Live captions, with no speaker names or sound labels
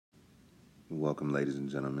Welcome, ladies and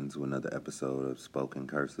gentlemen, to another episode of Spoken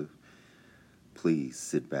Cursive. Please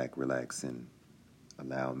sit back, relax, and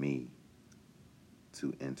allow me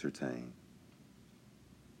to entertain.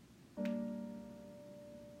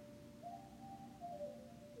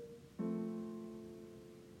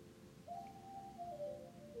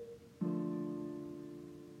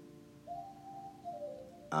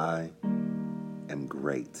 I am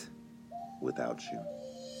great without you.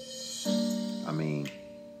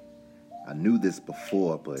 I knew this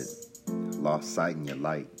before, but lost sight in your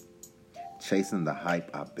light. Chasing the hype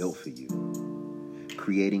I built for you.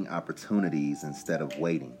 Creating opportunities instead of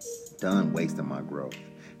waiting. Done wasting my growth.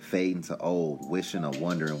 Fading to old, wishing or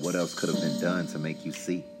wondering what else could have been done to make you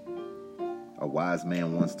see. A wise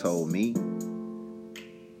man once told me,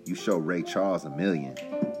 you show Ray Charles $1 million,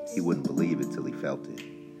 he wouldn't believe it till he felt it.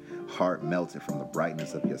 Heart melted from the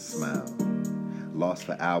brightness of your smile. Lost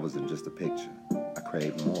for hours in just a picture. I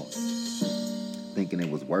craved more. Thinking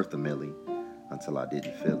it was worth $1 million until I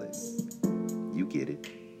didn't feel it. You get it.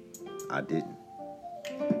 I didn't.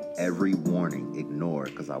 Every warning ignored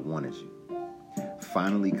because I wanted you.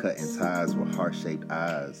 Finally cutting ties with heart-shaped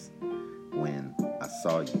eyes when I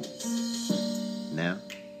saw you. Now,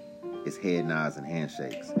 it's head nods and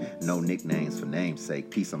handshakes. No nicknames for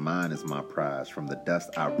namesake. Peace of mind is my prize. From the dust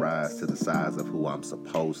I rise to the size of who I'm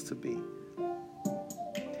supposed to be.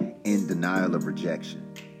 In denial of rejection.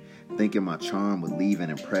 Thinking my charm would leave an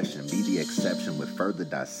impression. Be the exception with further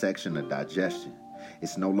dissection or digestion.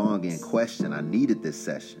 It's no longer in question. I needed this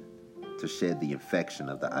session to shed the infection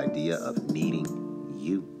of the idea of needing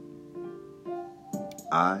you.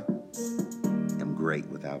 I am great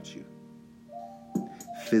without you.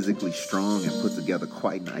 Physically strong and put together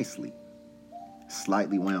quite nicely.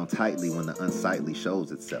 Slightly wound tightly when the unsightly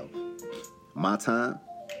shows itself. My time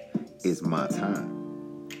is my time.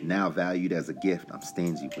 Now valued as a gift, I'm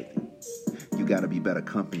stingy with it. You gotta be better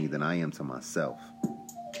company than I am to myself.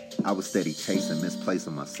 I was steady chasing,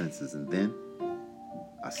 misplacing my senses, and then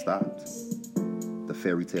I stopped. The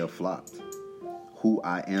fairy tale flopped. Who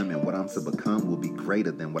I am and what I'm to become will be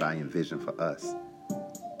greater than what I envisioned for us.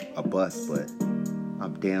 A bust, but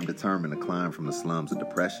I'm damn determined to climb from the slums of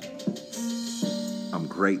depression. I'm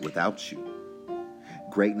great without you.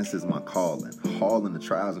 Greatness is my calling. Hauling the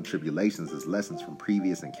trials and tribulations as lessons from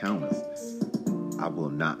previous encounters. I will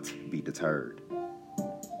not be deterred.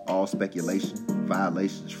 All speculation,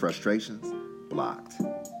 violations, frustrations, blocked.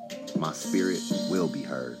 My spirit will be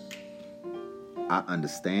heard. I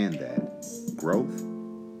understand that growth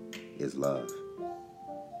is love.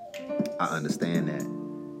 I understand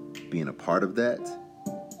that being a part of that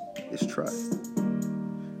is trust.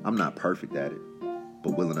 I'm not perfect at it,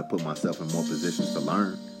 but willing to put myself in more positions to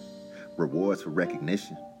learn. Rewards for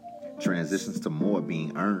recognition. Transitions to more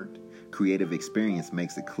being earned. Creative experience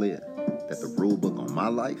makes it clear that the rule book on my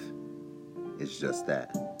life is just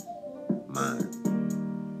that. Mine.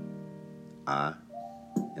 I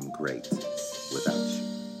am great without you.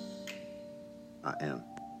 I am.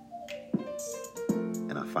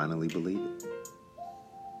 And I finally believe it.